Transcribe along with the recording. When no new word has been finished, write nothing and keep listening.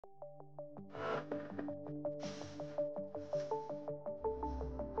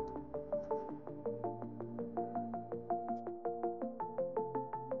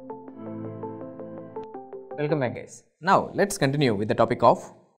Welcome back, guys. Now let's continue with the topic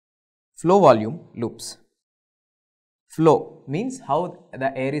of flow volume loops. Flow means how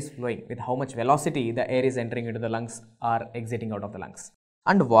the air is flowing, with how much velocity the air is entering into the lungs or exiting out of the lungs.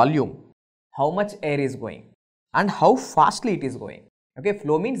 And volume, how much air is going and how fastly it is going. Okay,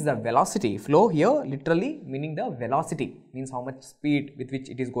 flow means the velocity. Flow here literally meaning the velocity, means how much speed with which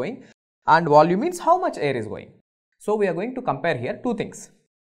it is going, and volume means how much air is going. So we are going to compare here two things,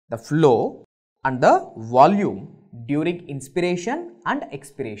 the flow and the volume during inspiration and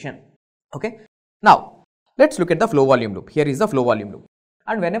expiration. Okay, now let's look at the flow volume loop. Here is the flow volume loop,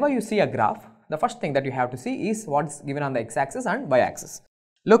 and whenever you see a graph, the first thing that you have to see is what's given on the x-axis and y-axis.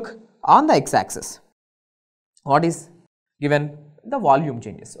 Look, on the x-axis, what is given? The volume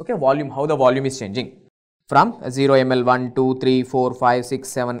changes. Okay, volume, how the volume is changing from 0 ml, 1, 2, 3, 4, 5, 6,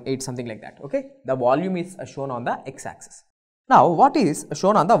 7, 8, something like that. Okay, the volume is shown on the x-axis. Now, what is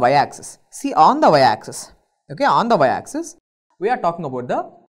shown on the y-axis? See, on the y-axis, okay, on the y-axis, we are talking about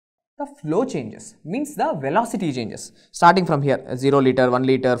the flow changes, means the velocity changes, starting from here 0 liter, 1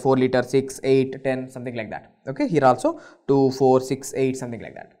 liter, 4 liter, 6, 8, 10, something like that. Okay, here also 2, 4, 6, 8, something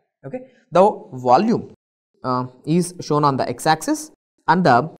like that. Okay, the volume is shown on the x-axis and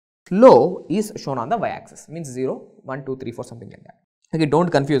the flow is shown on the y-axis, means 0, 1, 2, 3, 4, something like that. Okay,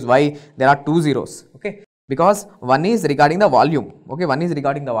 don't confuse why there are two zeros. Okay, because one is regarding the volume, okay, one is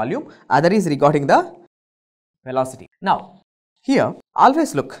regarding the volume, other is regarding the velocity. Now, here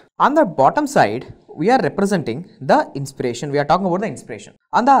always look, on the bottom side we are representing the inspiration, we are talking about the inspiration.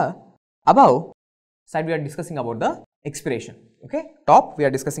 On the above side we are discussing about the expiration. Okay, top we are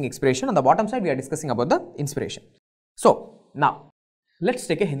discussing expiration, on the bottom side we are discussing about the inspiration. So, now let's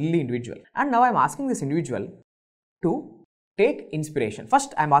take a healthy individual, and now I am asking this individual to take inspiration.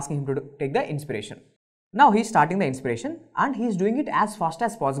 First I am asking him to take the inspiration. Now he is starting the inspiration and he is doing it as fast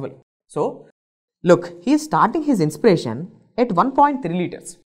as possible. So, look, he is starting his inspiration at 1.3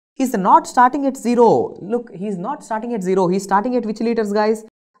 liters. He is not starting at 0. Look, he is not starting at 0. He is starting at which liters, guys?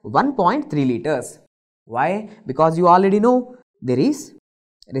 1.3 liters. Why? Because you already know there is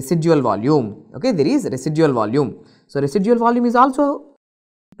residual volume. Okay, there is residual volume. So, residual volume is also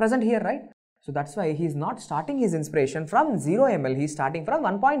present here, right? So, that's why he is not starting his inspiration from 0 ml. He is starting from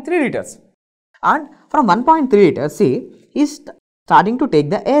 1.3 liters. And from 1.3 liters, see, he is starting to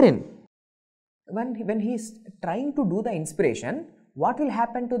take the air in. When he is trying to do the inspiration, what will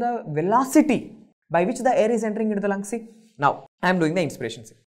happen to the velocity by which the air is entering into the lungs? See, now I am doing the inspiration.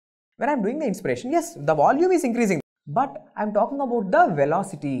 See, when I am doing the inspiration, yes, the volume is increasing, but I am talking about the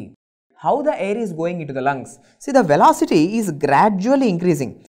velocity, how the air is going into the lungs. See, the velocity is gradually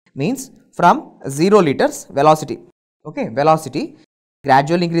increasing, means from 0 liters velocity, okay, velocity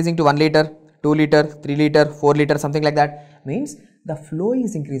gradually increasing to 1 liter, 2 liter, 3 liter, 4 liter, something like that, means the flow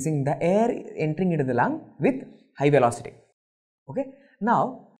is increasing, the air entering into the lung with high velocity. Okay,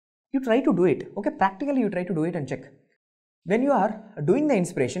 now you try to do it. Okay, practically you try to do it and check. When you are doing the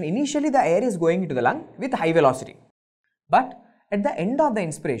inspiration, initially the air is going into the lung with high velocity, but at the end of the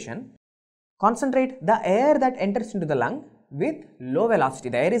inspiration, concentrate the air that enters into the lung with low velocity.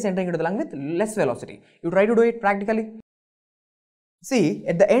 The air is entering into the lung with less velocity. You try to do it practically. See,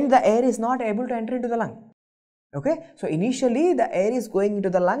 at the end the air is not able to enter into the lung. Okay, so initially the air is going into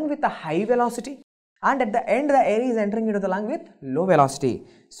the lung with a high velocity, and at the end the air is entering into the lung with low velocity.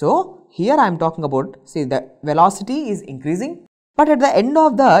 So here I am talking about, see, the velocity is increasing, but at the end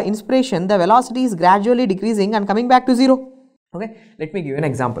of the inspiration the velocity is gradually decreasing and coming back to 0. Okay, let me give you an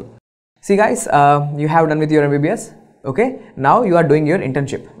example. See guys, you have done with your MBBS. Okay, now you are doing your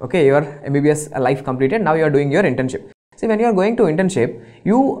internship. Okay, your MBBS life completed, now you are doing your internship. See, when you are going to internship,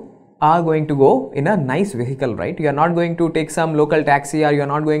 you are going to go in a nice vehicle, right? You are not going to take some local taxi, or you are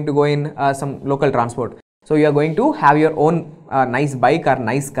not going to go in some local transport. So you are going to have your own nice bike or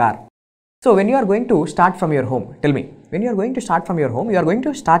nice car. So when you are going to start from your home, tell me, when you are going to start from your home, you are going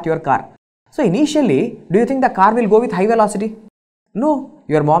to start your car. So initially, do you think the car will go with high velocity? No,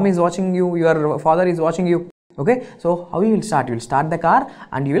 your mom is watching you, your father is watching you. Okay, so how you will start? You will start the car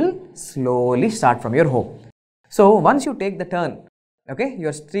and you will slowly start from your home. So once you take the turn, okay,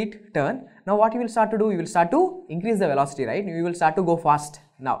 your street turn, now what you will start to do? You will start to increase the velocity, right? You will start to go fast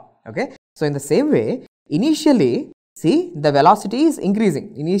now. Okay, so in the same way, initially, see, the velocity is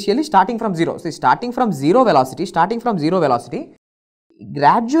increasing, initially starting from 0. See, starting from 0 velocity,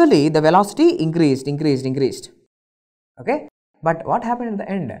 gradually the velocity increased. Okay, but what happened at the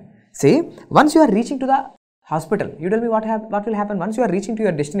end? See, once you are reaching to the Hospital, you tell me what will happen once you are reaching to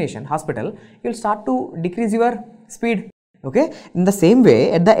your destination, hospital, you will start to decrease your speed. Okay, in the same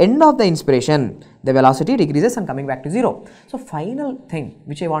way, at the end of the inspiration, the velocity decreases and coming back to 0. So, final thing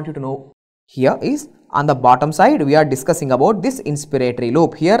which I want you to know here is, on the bottom side, we are discussing about this inspiratory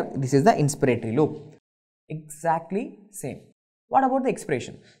loop. Here, this is the inspiratory loop. Exactly same. What about the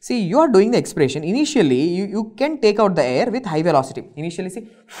expiration? See, you are doing the expiration. Initially, you can take out the air with high velocity. Initially, see,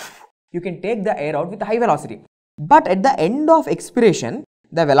 you can take the air out with high velocity. But at the end of expiration,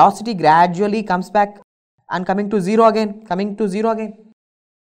 the velocity gradually comes back and coming to 0 again,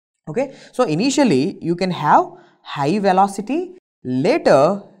 Okay. So, initially, you can have high velocity.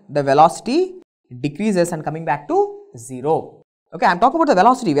 Later, the velocity decreases and coming back to 0. Okay, I am talking about the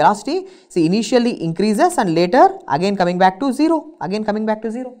velocity. Velocity, see, initially increases and later again coming back to 0.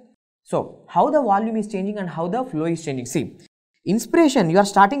 So, how the volume is changing and how the flow is changing? See, inspiration, you are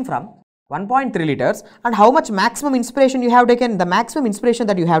starting from 1.3 liters, and how much maximum inspiration you have taken? The maximum inspiration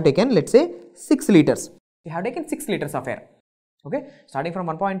that you have taken, let's say 6 liters. You have taken 6 liters of air. Okay, starting from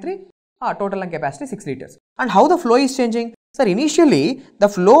 1.3, total lung capacity 6 liters. And how the flow is changing? Sir, initially the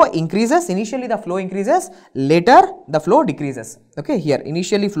flow increases, later the flow decreases. Okay, here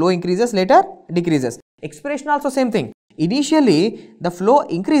initially flow increases, later decreases. Expiration also same thing. Initially the flow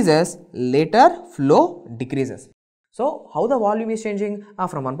increases, later flow decreases. So, how the volume is changing?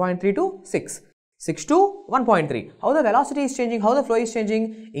 From 1.3 to 6. 6 to 1.3. How the velocity is changing? How the flow is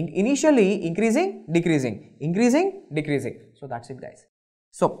changing? Initially increasing, decreasing, increasing, decreasing. So, that's it, guys.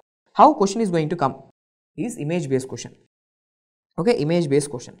 So, how question is going to come is image based question. Okay, image based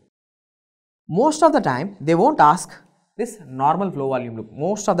question. Most of the time they won't ask this normal flow volume loop.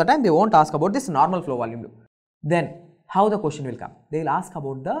 Most of the time they won't ask about this normal flow volume loop. Then how the question will come? They will ask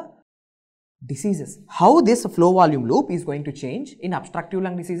about the diseases. How this flow volume loop is going to change in obstructive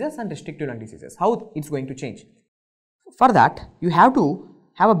lung diseases and restrictive lung diseases. How it's going to change. For that, you have to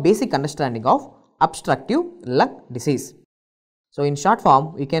have a basic understanding of obstructive lung disease. So, in short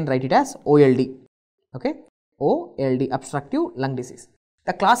form, we can write it as OLD. Okay, OLD, obstructive lung disease.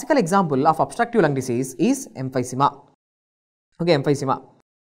 The classical example of obstructive lung disease is emphysema. Okay, emphysema.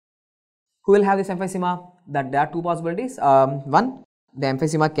 Who will have this emphysema? That there are two possibilities. One, the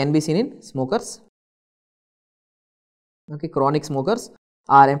emphysema can be seen in smokers. Okay, chronic smokers,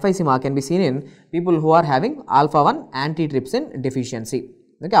 or emphysema can be seen in people who are having alpha-1 antitrypsin deficiency.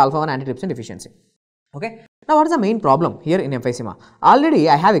 Okay, alpha-1 antitrypsin deficiency. Okay. Now, what is the main problem here in emphysema? Already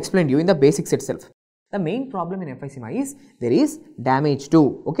I have explained you in the basics itself. The main problem in emphysema is there is damage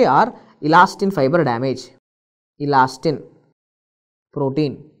to, okay, or elastin fiber damage, elastin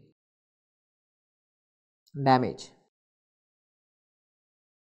protein damage.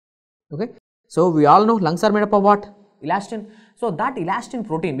 Okay. So, we all know lungs are made up of what? Elastin. So, that elastin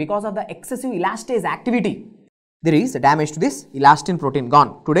protein, because of the excessive elastase activity, there is damage to this elastin protein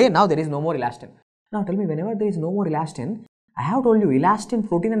gone. Today, now there is no more elastin. Now, tell me, whenever there is no more elastin, I have told you elastin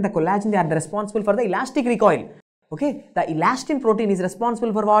protein and the collagen, they are responsible for the elastic recoil. Okay, the elastin protein is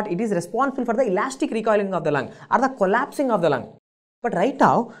responsible for what? It is responsible for the elastic recoiling of the lung or the collapsing of the lung. But right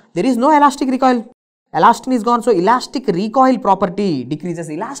now, there is no elastic recoil. Elastin is gone, so elastic recoil property decreases.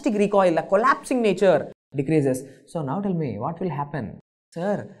 Elastic recoil, the collapsing nature decreases. So now tell me, what will happen?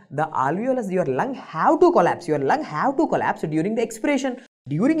 Sir, the alveolus, your lung have to collapse. Your lung have to collapse during the expiration.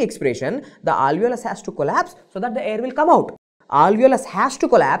 During expiration, the alveolus has to collapse so that the air will come out. Alveolus has to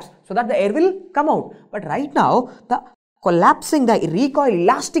collapse so that the air will come out. But right now, the collapsing, the recoil,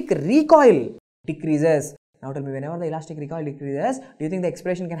 elastic recoil decreases. Now tell me, whenever the elastic recoil decreases, do you think the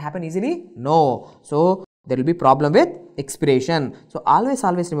expiration can happen easily? No. So, there will be problem with expiration. So, always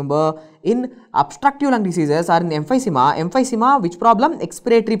remember, in obstructive lung diseases or in emphysema, which problem?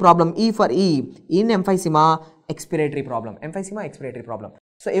 Expiratory problem, E for E. In emphysema, expiratory problem. Emphysema, expiratory problem.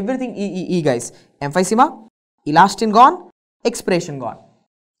 So, everything E guys. Emphysema, elastin gone, expiration gone.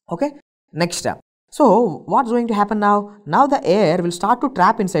 Okay. Next. So, what's going to happen now? Now, the air will start to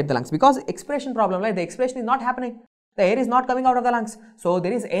trap inside the lungs because expiration problem, like the expiration is not happening. The air is not coming out of the lungs. So,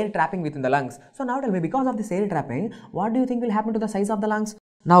 there is air trapping within the lungs. So, now tell me, because of this air trapping, what do you think will happen to the size of the lungs?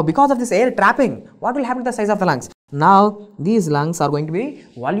 Now, because of this air trapping, what will happen to the size of the lungs? Now, these lungs are going to be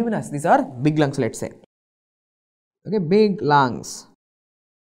voluminous. These are big lungs, let's say. Okay, big lungs.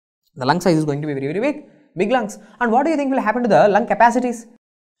 The lung size is going to be very big. Big lungs. And what do you think will happen to the lung capacities?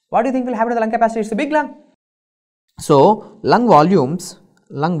 What do you think will happen to the lung capacity? It's a big lung. So, lung volume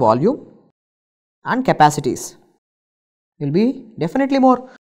and capacities will be definitely more.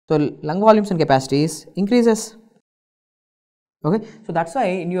 So, lung volumes and capacities increases. Okay. So, that's why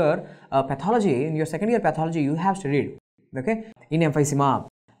in your pathology, in your second year pathology, you have studied, okay, in emphysema,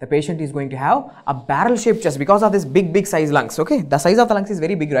 the patient is going to have a barrel shaped chest because of this big size lungs. Okay, the size of the lungs is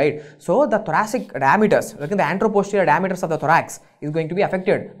very big, right? So the thoracic diameters, look at the anteroposterior diameters of the thorax is going to be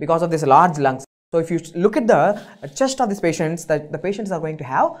affected because of this large lungs. So if you look at the chest of these patients, the patients are going to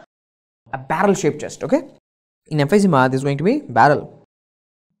have a barrel shaped chest. Okay, in emphysema this is going to be barrel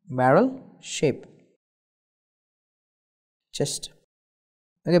shape chest.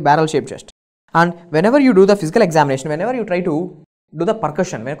 Okay, barrel shaped chest. And whenever you do the physical examination, whenever you try to do the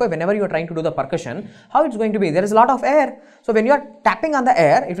percussion, whenever you are trying to do the percussion, how it's going to be? There is a lot of air. So when you are tapping on the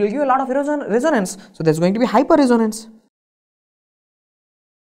air, it will give a lot of resonance. So there is going to be hyper resonance.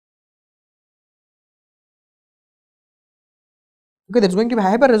 Okay, there is going to be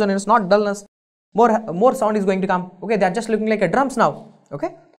hyper resonance, not dullness. More sound is going to come. Okay, they are just looking like a drums now.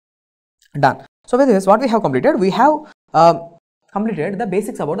 Okay, done. So with this, what we have completed, we have completed the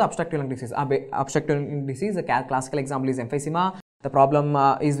basics about the obstructive lung disease. Obstructive lung disease, a classical example is emphysema. The problem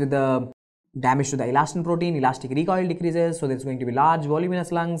is with the damage to the elastin protein, elastic recoil decreases, so there is going to be large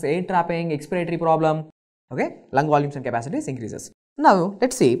voluminous lungs, air trapping, expiratory problem. Okay, lung volumes and capacities increases. Now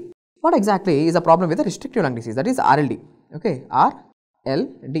let us see what exactly is the problem with the restrictive lung disease, that is RLD. Okay,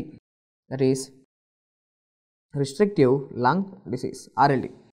 RLD, that is restrictive lung disease,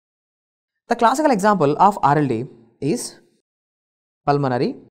 RLD. The classical example of RLD is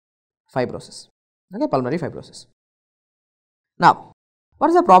pulmonary fibrosis. Okay, pulmonary fibrosis. Now, what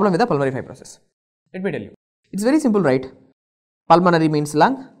is the problem with the pulmonary fibrosis? Let me tell you. It's very simple, right? Pulmonary means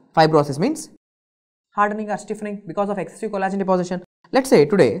lung, fibrosis means hardening or stiffening because of excessive collagen deposition. Let's say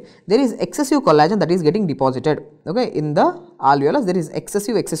today there is excessive collagen that is getting deposited. Okay, in the alveolus there is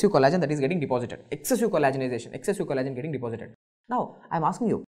excessive collagen that is getting deposited. Excessive collagenization, excessive collagen getting deposited. Now, I am asking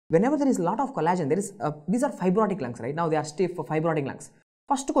you, whenever there is a lot of collagen, there is these are fibrotic lungs, right? Now they are stiff for fibrotic lungs.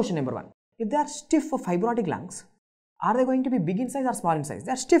 First question number one, if they are stiff for fibrotic lungs, are they going to be big in size or small in size?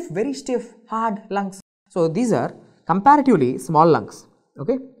 They are stiff, very stiff, hard lungs. So these are comparatively small lungs.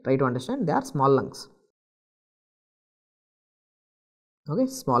 Okay, try to understand, they are small lungs. Okay,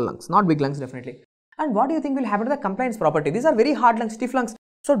 small lungs, not big lungs definitely. And what do you think will happen to the compliance property? These are very hard lungs, stiff lungs.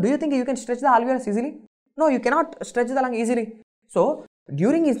 So do you think you can stretch the alveolus easily? No, you cannot stretch the lung easily. So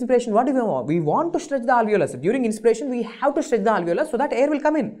during inspiration, what do we want? We want to stretch the alveolus. During inspiration, we have to stretch the alveolus so that air will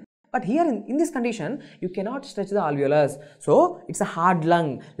come in. But here in this condition, you cannot stretch the alveolus. So it's a hard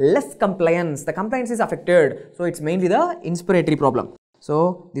lung, less compliance. The compliance is affected. So it's mainly the inspiratory problem.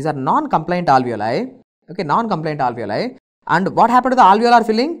 So these are non-compliant alveoli. Okay, non-compliant alveoli. And what happened to the alveolar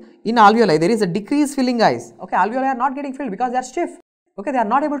filling? In alveoli, there is a decreased filling, guys. Okay, alveoli are not getting filled because they are stiff. Okay, they are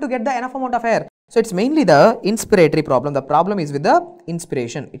not able to get the enough amount of air. So it's mainly the inspiratory problem. The problem is with the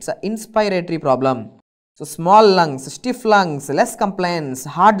inspiration. It's an inspiratory problem. So small lungs, stiff lungs, less compliance,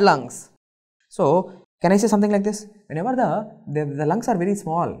 hard lungs. So can I say something like this? Whenever the lungs are very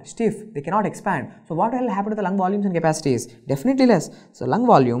small, stiff, they cannot expand. So what will happen to the lung volumes and capacities? Definitely less. So lung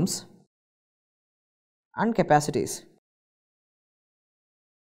volumes and capacities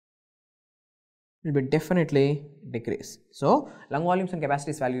will be definitely decrease. So lung volumes and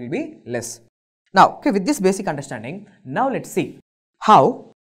capacities value will be less. Now, okay, with this basic understanding, now let's see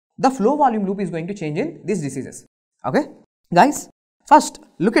how the flow volume loop is going to change in these diseases. Okay, guys, first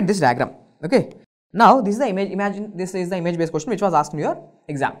look at this diagram. Okay, now this is the image. Imagine this is the image based question which was asked in your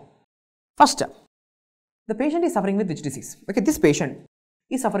exam. First, the patient is suffering with which disease? Okay, this patient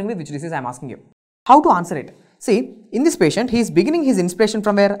is suffering with which disease? I am asking you. How to answer it? See, in this patient, he is beginning his inspiration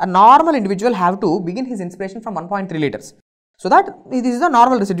from where? A normal individual have to begin his inspiration from 1.3 liters. So that this is the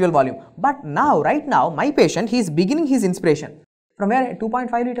normal residual volume. But now, right now, my patient, he is beginning his inspiration from where?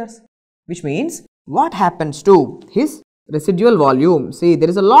 2.5 liters. Which means, what happens to his residual volume? See, there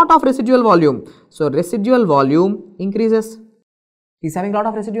is a lot of residual volume. So residual volume increases. He is having a lot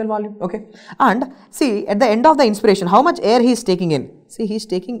of residual volume. Okay. And see, at the end of the inspiration, how much air he is taking in? See, he is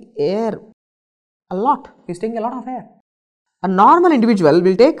taking air a lot. He is taking a lot of air. A normal individual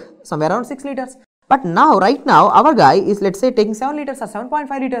will take somewhere around 6 liters. But now, right now, our guy is, let's say, taking 7 liters or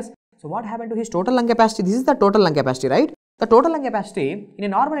 7.5 liters. So what happened to his total lung capacity? This is the total lung capacity, right? The total lung capacity in a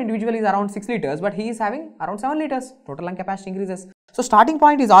normal individual is around 6 liters, but he is having around 7 liters. Total lung capacity increases. So starting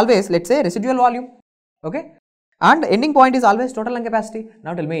point is always, let's say, residual volume. Okay. And ending point is always total lung capacity.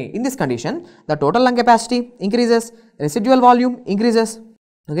 Now tell me, in this condition, the total lung capacity increases, residual volume increases.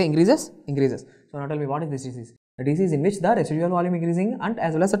 Okay, increases. So now tell me, what is this disease? The disease in which the residual volume increasing and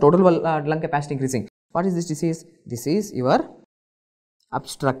as well as the total lung capacity increasing. What is this disease? This is your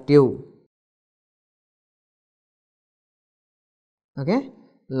obstructive, okay,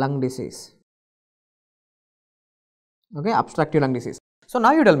 lung disease. Okay, obstructive lung disease. So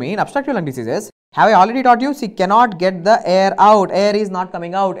now you tell me, in obstructive lung diseases, Have I already taught you? She cannot get the air out. Air is not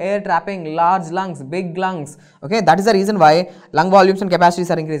coming out. Air trapping, large lungs, big lungs. Okay, that is the reason why lung volumes and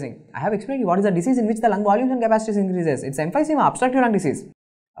capacities are increasing. I have explained you what is the disease in which the lung volumes and capacities increases. It's emphysema, obstructive lung disease.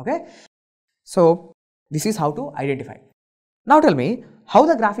 Okay, so this is how to identify. Now tell me how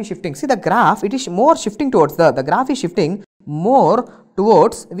the graph is shifting. See the graph, it is more shifting towards the graph is shifting more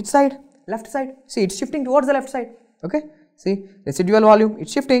towards which side? Left side. See, it's shifting towards the left side. Okay, see residual volume,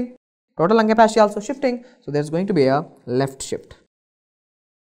 it's shifting. Total lung capacity also shifting, so there is going to be a left shift.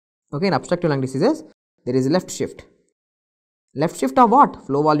 Okay, in obstructive lung diseases, there is left shift. Left shift of what?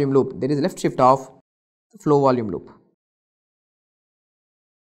 Flow volume loop. There is left shift of flow volume loop.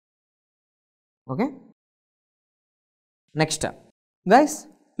 Okay. Next, guys,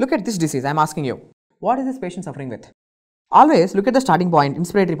 look at this disease. I am asking you, what is this patient suffering with? Always look at the starting point,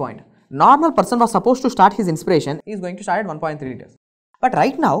 inspiratory point. Normal person was supposed to start his inspiration. He is going to start at 1.3 liters. But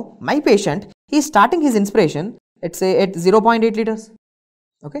right now, my patient, he is starting his inspiration, let's say at 0.8 liters,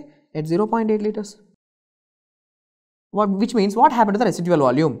 okay, at 0.8 liters. Which means what happened to the residual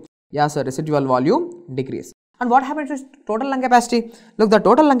volume? Yes, sir, residual volume decrease. And what happened to total lung capacity? Look, the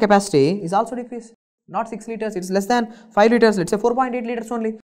total lung capacity is also decreased. Not 6 liters, it is less than 5 liters, let's say 4.8 liters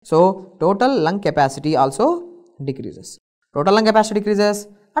only. So, total lung capacity also decreases. Total lung capacity decreases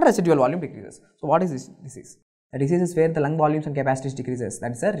and residual volume decreases. So, what is this disease? The disease is where the lung volumes and capacities decreases.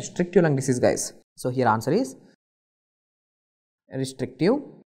 That is a restrictive lung disease, guys. So, here answer is restrictive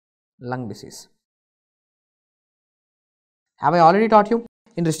lung disease. Have I already taught you?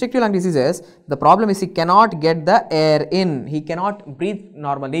 In restrictive lung diseases, the problem is he cannot get the air in. He cannot breathe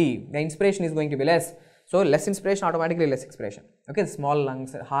normally. The inspiration is going to be less. So, less inspiration, automatically less expiration. Okay, small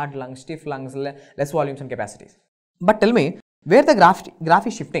lungs, hard lungs, stiff lungs, less volumes and capacities. But tell me, where the graph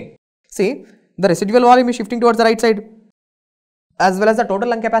is shifting? See, the residual volume is shifting towards the right side, as well as the total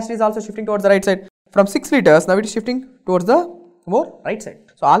lung capacity is also shifting towards the right side. From 6 liters, now it is shifting towards the more right side.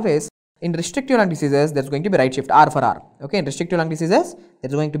 So, always in restrictive lung diseases, there is going to be right shift, R for R. Okay, in restrictive lung diseases, there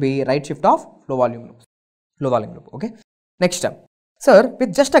is going to be right shift of flow volume loop. Okay, next, sir,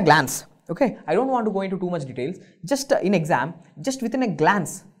 with just a glance, okay, I don't want to go into too much details. Just in exam, just within a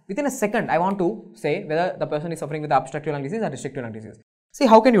glance, within a second, I want to say whether the person is suffering with obstructive lung disease or restrictive lung disease. See,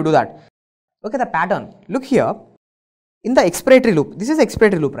 how can you do that? Look at the pattern. Look here in the expiratory loop. This is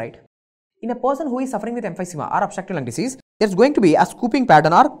expiratory loop, right? In a person who is suffering with emphysema or obstructive lung disease, there is going to be a scooping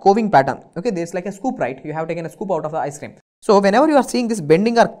pattern or coving pattern. Okay, there is like a scoop, right? You have taken a scoop out of the ice cream. So, whenever you are seeing this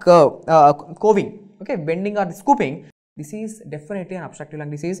bending or coving, okay, bending or scooping, this is definitely an obstructive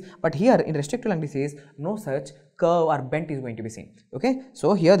lung disease. But here in restrictive lung disease, no such curve or bent is going to be seen. Okay,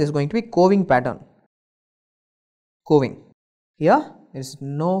 so here there is going to be coving pattern. Coving. Here there is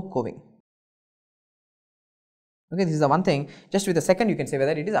no coving. Okay, this is the one thing. Just with a second, you can say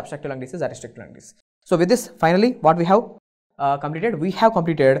whether it is obstructive lung disease or restrictive lung disease. So, with this, finally, what we have completed? We have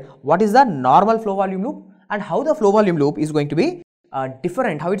completed what is the normal flow volume loop and how the flow volume loop is going to be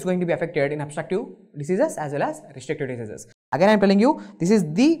different, how it's going to be affected in obstructive diseases as well as restrictive diseases. Again, I am telling you, this is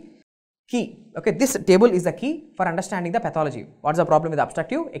the key. Okay, this table is the key for understanding the pathology. What is the problem with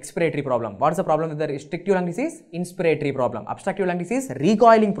obstructive? Expiratory problem. What is the problem with the restrictive lung disease? Inspiratory problem. Obstructive lung disease,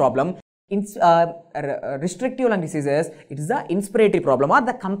 recoiling problem. In restrictive lung diseases, it is the inspiratory problem or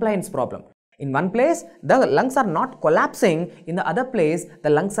the compliance problem. In one place, the lungs are not collapsing. In the other place, the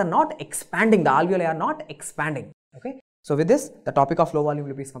lungs are not expanding. The alveoli are not expanding. Okay. So, with this, the topic of flow volume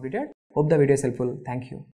loop is completed. Hope the video is helpful. Thank you.